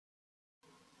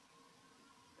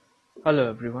Hello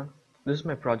everyone, this is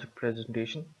my project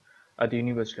presentation at the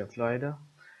University of Florida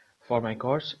for my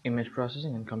course Image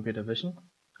Processing and Computer Vision,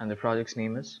 and the project's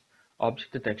name is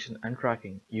Object Detection and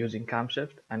Tracking using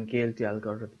CAMShift and KLT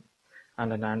Algorithm,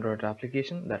 and an Android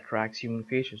application that tracks human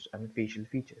faces and facial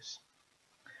features.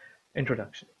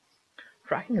 Introduction.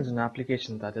 Tracking is an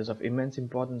application that is of immense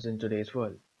importance in today's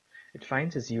world. It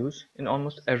finds its use in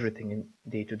almost everything in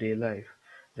day-to-day life,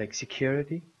 like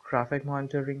security, traffic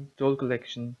monitoring, toll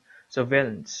collection,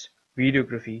 surveillance,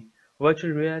 videography,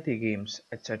 virtual reality games,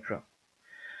 etc.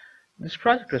 This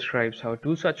project describes how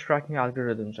two such tracking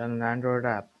algorithms and an Android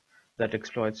app that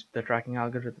exploits the tracking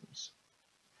algorithms.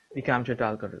 The CAMShift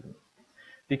algorithm.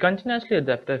 The continuously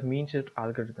adaptive mean shift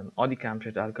algorithm, or the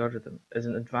CAMShift algorithm, is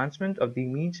an advancement of the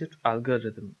mean shift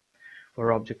algorithm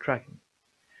for object tracking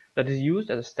that is used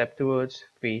as a step towards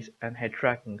face and head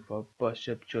tracking for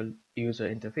perceptual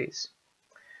user interface.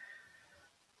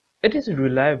 It is a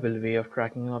reliable way of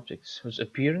tracking objects whose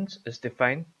appearance is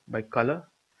defined by color,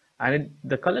 and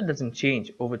the color doesn't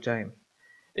change over time.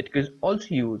 It could also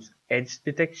use edge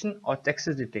detection or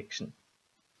texture detection.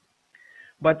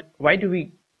 But why do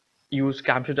we use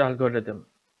CAMShift algorithm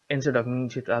instead of mean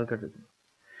shift algorithm?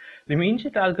 The mean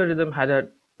shift algorithm had a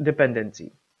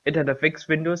dependency. It had a fixed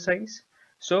window size,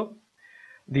 so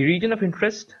the region of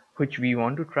interest which we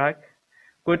want to track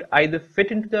could either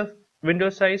fit into the window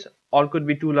size or could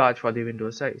be too large for the window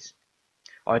size,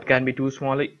 or it can be too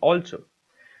small also.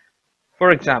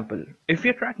 For example, if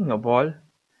you're tracking a ball,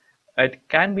 it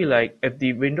can be like if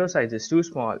the window size is too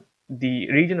small, the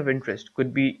region of interest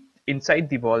could be inside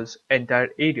the ball's entire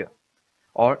area,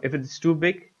 or if it's too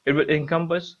big, it will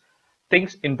encompass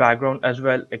things in background as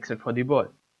well except for the ball.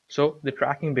 So the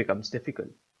tracking becomes difficult.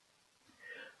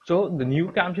 So the new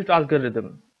CAMShift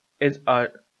algorithm is a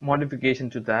modification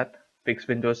to that fixed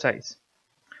window size.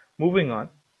 Moving on,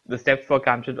 the steps for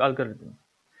CAMShift algorithm.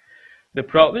 The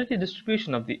probability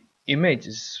distribution of the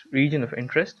image's region of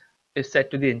interest is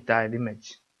set to the entire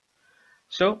image.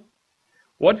 So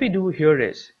what we do here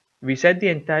is we set the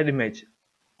entire image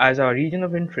as our region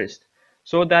of interest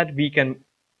so that we can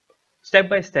step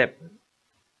by step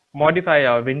modify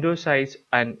our window size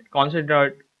and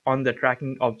concentrate on the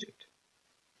tracking object.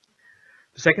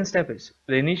 The second step is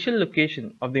the initial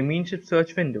location of the mean shift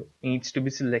search window needs to be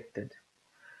selected.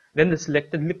 Then the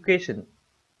selected location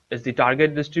is the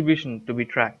target distribution to be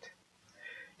tracked.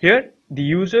 Here, the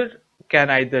user can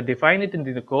either define it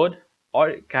into the code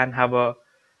or can have a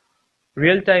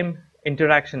real-time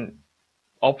interaction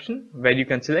option where you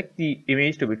can select the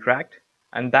image to be tracked,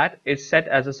 and that is set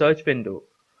as a search window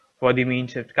for the mean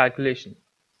shift calculation.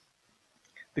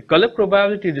 The color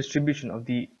probability distribution of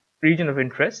the region of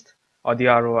interest, or the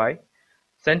ROI,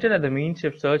 centered at the mean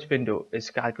shift search window is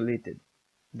calculated.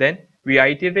 Then we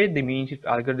iterate the mean shift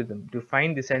algorithm to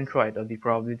find the centroid of the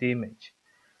probability image,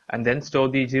 and then store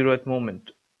the 0th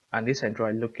moment and the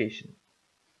centroid location.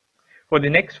 For the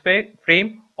next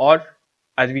frame, or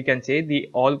as we can say the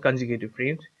all consecutive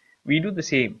frames, we do the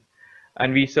same,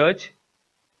 and we search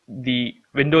the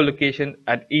window location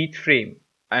at each frame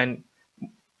and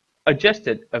adjust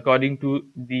it according to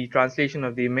the translation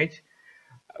of the image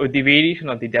with the variation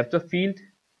of the depth of field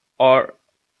or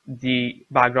the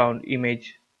background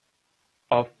image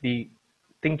of the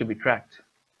thing to be tracked.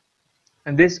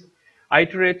 And this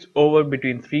iterates over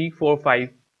between 3, 4, 5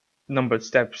 numbered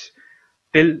steps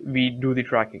till we do the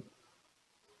tracking.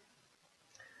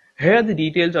 Here are the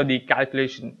details of the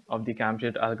calculation of the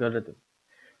CAMShift algorithm.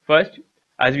 First,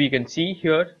 as we can see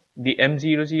here, the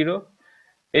M00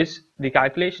 is the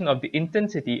calculation of the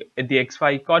intensity at the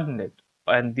XY coordinate,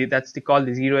 and that's called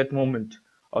the 0th moment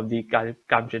of the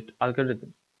CAMShift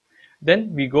algorithm.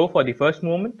 Then we go for the first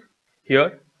moment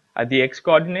here at the X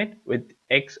coordinate with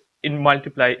X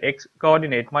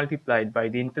coordinate multiplied by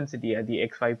the intensity at the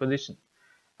XY position,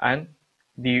 and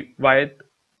the Y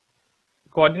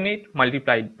coordinate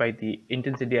multiplied by the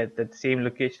intensity at that same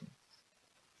location.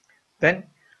 Then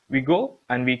we go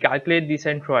and we calculate the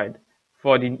centroid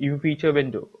for the new feature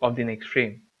window of the next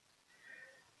frame.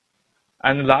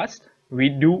 And last we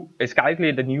do is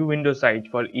calculate the new window size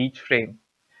for each frame,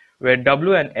 where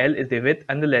W and L is the width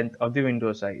and the length of the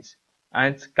window size,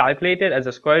 and it's calculated as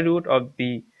a square root of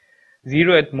the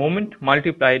 0th moment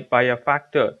multiplied by a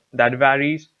factor that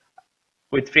varies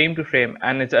with frame to frame,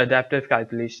 and it's an adaptive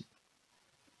calculation.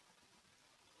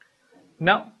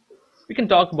 Now we can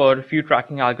talk about a few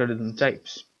tracking algorithm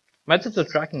types. Methods of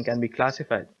tracking can be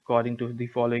classified according to the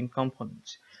following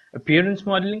components: appearance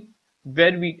modeling,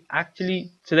 where we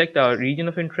actually select our region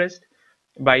of interest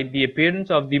by the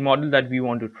appearance of the model that we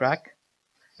want to track.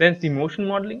 Then the motion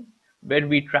modeling, where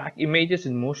we track images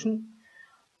in motion,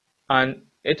 and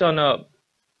It's on a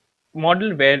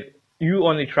model where you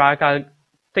only track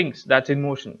things that's in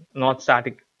motion, not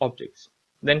static objects.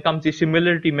 Then comes the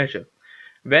similarity measure,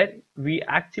 where we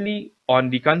actually, on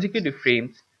the consecutive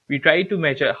frames, we try to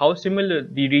measure how similar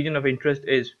the region of interest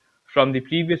is from the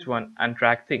previous one and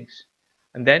track things.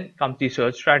 And then comes the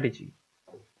search strategy.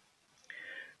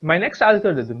 My next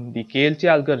algorithm, the KLT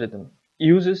algorithm,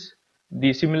 uses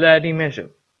the similarity measure.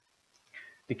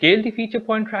 The KLT feature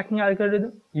point tracking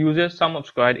algorithm uses sum of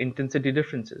squared intensity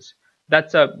differences.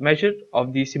 That's a measure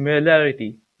of the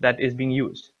similarity that is being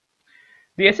used.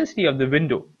 The SSD of the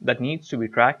window that needs to be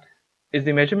tracked is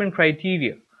the measurement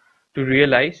criteria to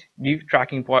realize the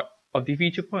tracking of the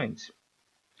feature points.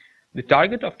 The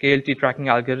target of KLT tracking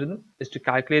algorithm is to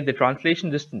calculate the translation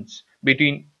distance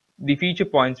between the feature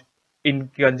points in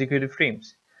consecutive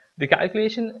frames. The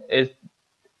calculation is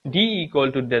d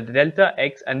equal to the delta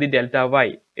x and the delta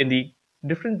y in the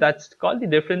difference, that's called the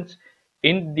difference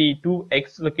in the two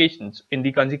x locations in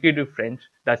the consecutive frames,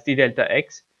 that's the delta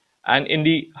x, and in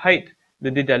the height, the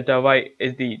delta y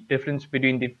is the difference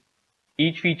between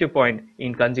each feature point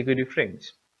in consecutive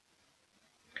frames.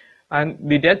 And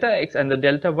the delta x and the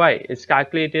delta y is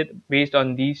calculated based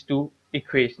on these two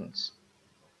equations.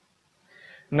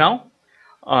 Now,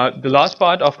 the last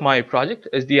part of my project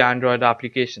is the Android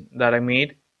application that I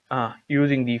made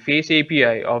using the Face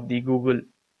API of the Google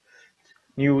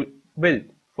new build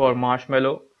for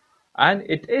Marshmallow, and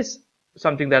it is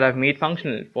something that I've made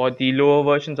functional for the lower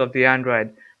versions of the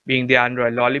Android, being the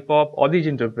Android Lollipop or the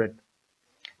Gingerbread.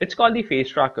 It's called the Face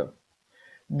Tracker.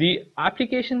 The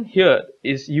application here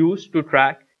is used to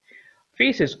track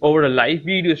faces over a live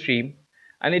video stream,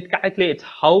 and it calculates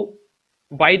how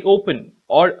wide open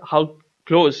or how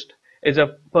closed is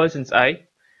a person's eye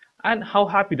and how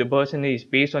happy the person is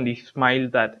based on the smile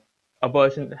that a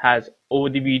person has over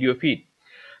the video feed.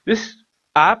 This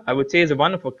app, I would say, is a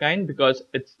one of a kind because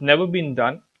it's never been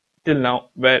done till now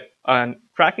where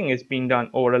tracking is being done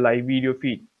over a live video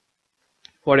feed.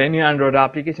 For any Android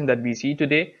application that we see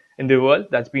today in the world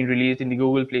that's been released in the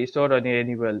Google Play Store or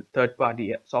any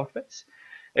third-party softwares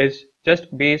is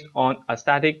just based on a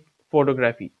static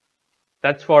photography.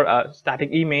 That's for a static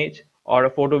image or a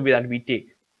photo that we take.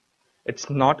 It's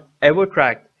not ever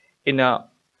tracked in a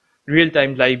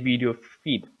real-time live video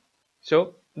feed.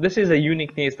 So this is a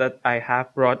uniqueness that I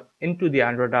have brought into the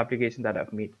Android application that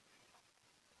I've made.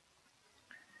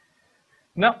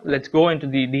 Now let's go into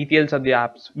the details of the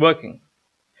app's working.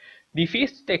 The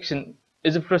face detection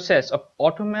is a process of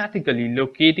automatically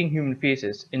locating human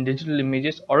faces in digital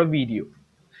images or a video.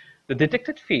 The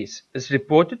detected face is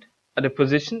reported at a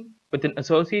position with an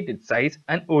associated size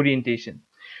and orientation.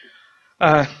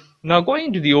 Now going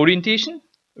into the orientation,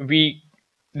 we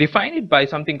define it by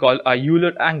something called a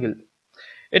Euler angle.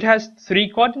 It has three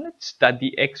coordinates, that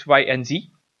the x, y, and z.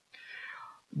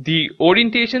 The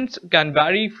orientations can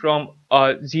vary from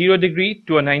a 0 degree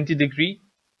to a 90 degree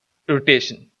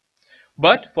rotation.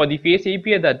 But for the Face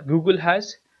API that Google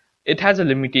has, it has a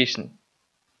limitation.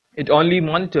 It only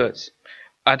monitors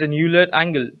at an Euler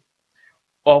angle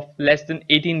of less than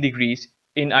 18 degrees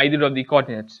in either of the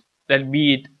coordinates, that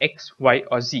be it x, y,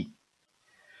 or z.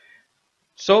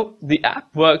 So the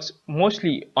app works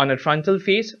mostly on a frontal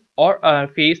face or a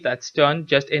face that's turned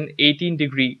just an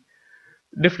 18-degree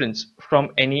difference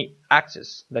from any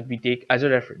axis that we take as a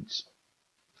reference.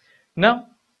 Now,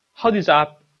 how this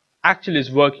app actually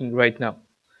is working right now.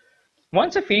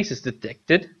 Once a face is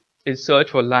detected, it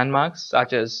searches for landmarks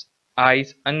such as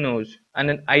eyes and nose, and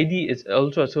an ID is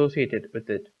also associated with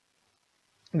it.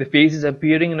 The faces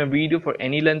appearing in a video for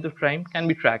any length of time can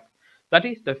be tracked. That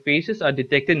is, the faces are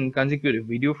detected in consecutive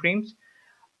video frames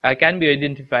can be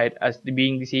identified as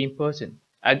being the same person.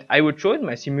 And I would show in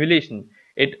my simulation,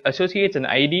 it associates an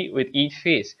ID with each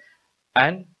face,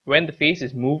 and when the face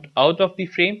is moved out of the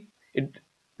frame, it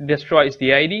destroys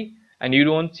the ID and you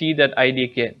don't see that ID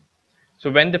again.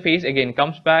 So when the face again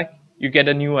comes back, you get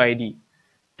a new ID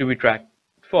to be tracked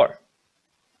for.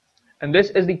 And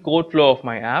this is the code flow of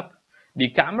my app. The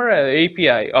camera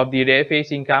API of the rear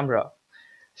facing camera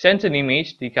sends an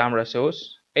image the camera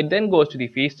shows. It then goes to the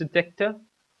face detector,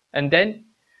 and then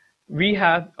we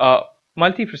have a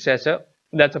multiprocessor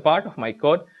that's a part of my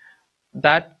code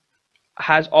that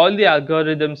has all the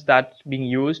algorithms that's being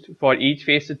used for each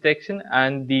face detection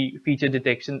and the feature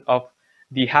detection of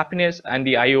the happiness and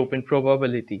the eye open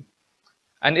probability.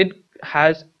 And it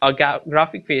has a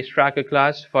graphic face tracker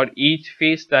class for each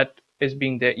face that is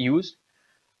being used,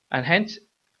 and hence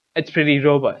it's pretty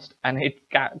robust and it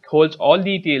holds all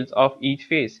details of each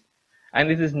face,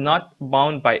 and it is not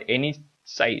bound by any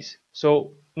size.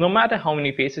 So no matter how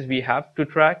many faces we have to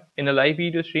track in a live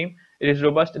video stream, it is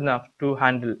robust enough to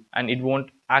handle, and it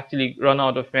won't actually run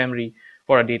out of memory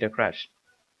for a data crash.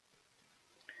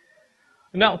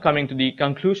 Now coming to the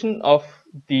conclusion of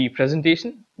the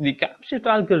presentation, the CAMShift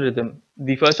algorithm,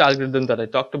 the first algorithm that I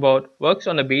talked about, works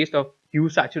on a base of hue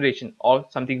saturation, or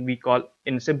something we call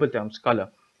in simple terms color.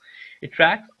 It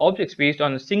tracks objects based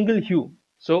on a single hue,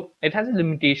 so it has a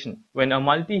limitation when a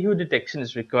multi-hue detection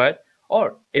is required,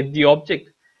 or if the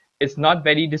object is not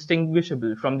very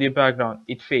distinguishable from the background,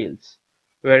 it fails.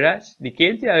 Whereas the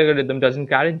KLT algorithm doesn't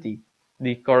guarantee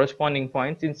the corresponding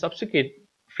points in subsequent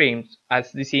frames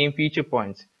as the same feature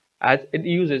points, as it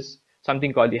uses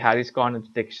something called the Harris corner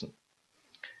detection.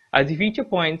 As the feature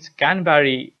points can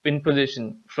vary in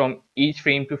position from each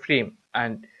frame to frame,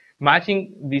 and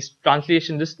matching this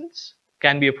translation distance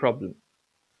can be a problem.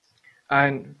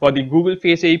 And for the Google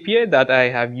Face API that I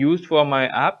have used for my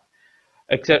app,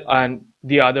 except and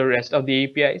the other rest of the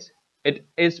APIs, it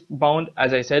is bound,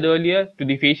 as I said earlier, to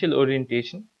the facial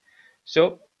orientation.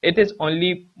 So it is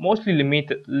only mostly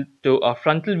limited to a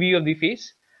frontal view of the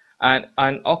face, and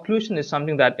an occlusion is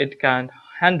something that it can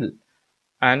handle.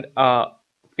 And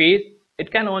face,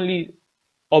 it can only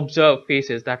observe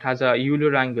faces that has a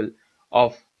Euler angle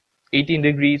of 18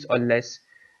 degrees or less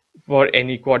for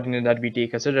any coordinate that we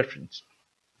take as a reference.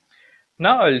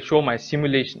 Now I'll show my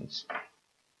simulations.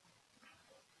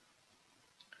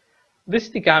 This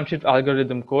is the CAMShift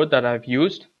algorithm code that I've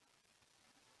used.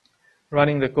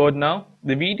 Running the code now.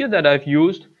 The video that I've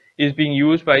used is being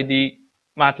used by the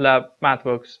MATLAB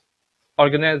MathWorks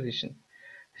organization.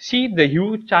 See, the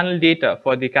hue channel data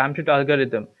for the CAMShift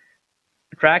algorithm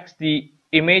tracks the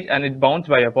image and it bounds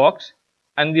by a box,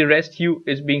 and the rest hue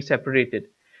is being separated.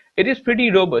 It is pretty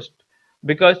robust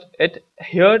because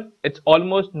it's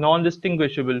almost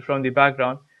non-distinguishable from the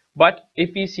background, but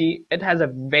if we see, it has a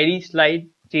very slight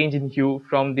change in hue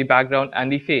from the background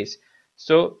and the face.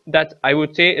 So that, I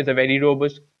would say, is a very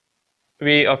robust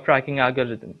way of tracking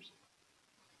algorithms.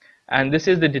 And this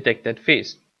is the detected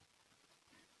face.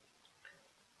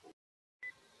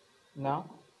 Now,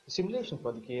 the simulation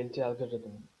for the KLT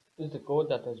algorithm is the code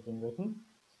that has been written.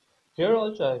 Here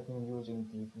also I've been using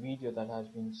the video that has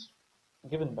been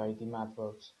given by the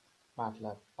MathWorks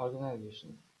MATLAB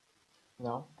organization.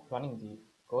 Now, running the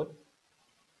code.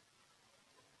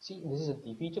 See, this is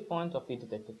the feature points of the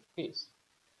detected face.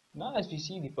 Now, as we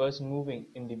see, the person moving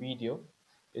in the video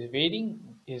is varying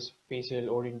his facial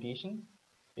orientation,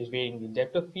 is varying the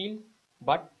depth of field,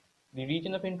 but the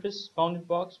region of interest bounded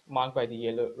box marked by the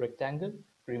yellow rectangle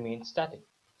remains static,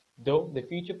 though the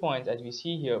feature points, as we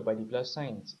see here by the plus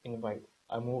signs in white,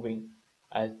 are moving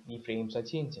as the frames are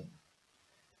changing.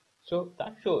 So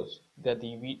that shows that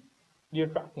the video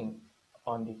tracking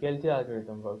on the KLT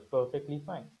algorithm works perfectly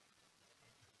fine.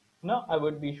 Now I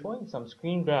would be showing some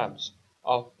screen grabs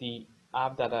of the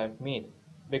app that I've made,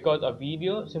 because a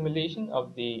video simulation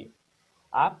of the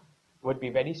app would be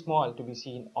very small to be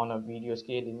seen on a video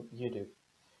scale in YouTube.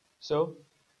 So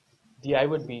I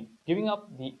would be giving up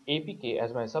the APK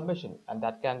as my submission, and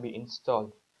that can be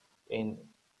installed in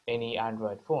any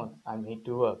Android phone and made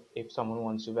to work if someone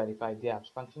wants to verify the app's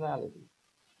functionality.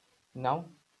 Now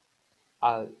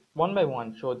I'll one by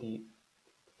one show the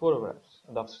photographs,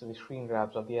 that's the screen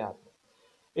grabs of the app.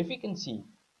 If you can see,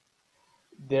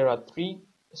 there are 3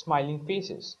 smiling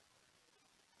faces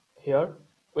here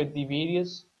with the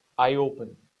various eye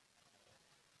open.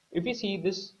 If you see,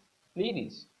 this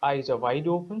lady's eyes are wide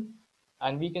open,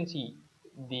 and we can see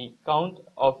the count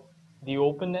of the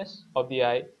openness of the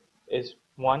eye is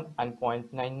 1 and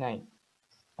 0.99,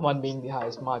 1 being the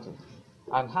highest margin,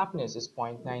 and happiness is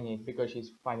 0.98 because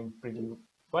she's finding pretty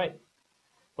wide.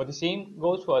 But the same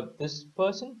goes for this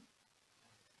person.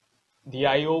 The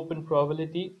eye open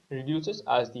probability reduces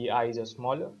as the eyes are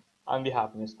smaller, and the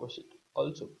happiness quotient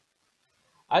also.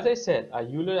 As I said, a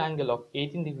Euler angle of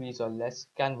 18 degrees or less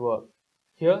can work.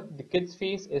 Here, the kid's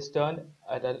face is turned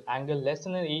at an angle less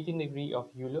than an 18 degree of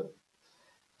Euler.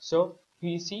 So,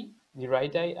 we see the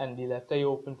right eye and the left eye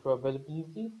open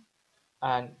probability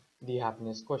and the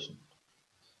happiness quotient.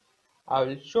 I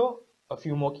will show a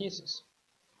few more cases.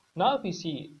 Now, if we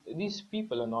see, these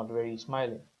people are not very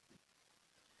smiling.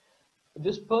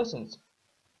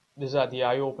 These are the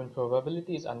eye open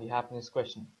probabilities, and the happiness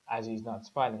quotient, as he is not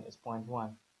smiling, is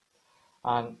 0.1.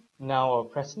 And now a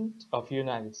president of the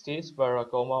United States,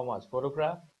 Barack Obama's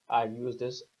photograph, I've used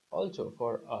this also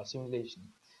for a simulation.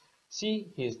 See,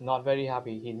 he is not very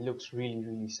happy, he looks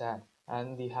really sad,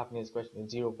 and the happiness quotient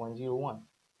is 0.01.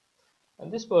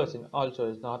 And this person also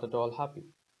is not at all happy,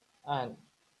 and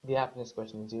the happiness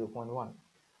quotient is 0.1.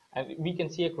 And we can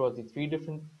see across the 3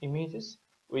 different images,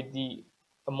 with the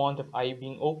amount of eye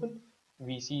being opened,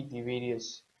 we see the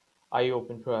various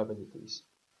eye-open probabilities.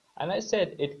 And I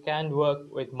said it can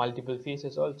work with multiple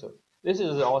faces also. This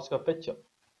is the Oscar picture.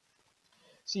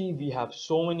 See, we have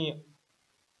so many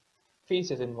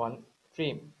faces in one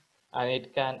frame, and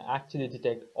it can actually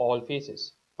detect all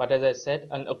faces. But as I said,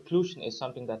 an occlusion is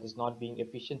something that is not being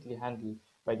efficiently handled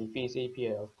by the Face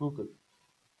API of Google.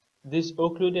 These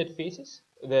occluded faces,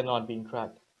 they're not being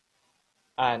tracked.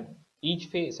 And each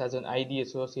face has an ID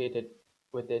associated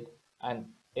with it, and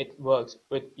it works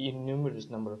with a numerous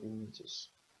number of images.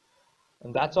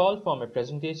 And that's all for my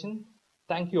presentation.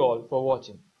 Thank you all for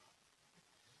watching.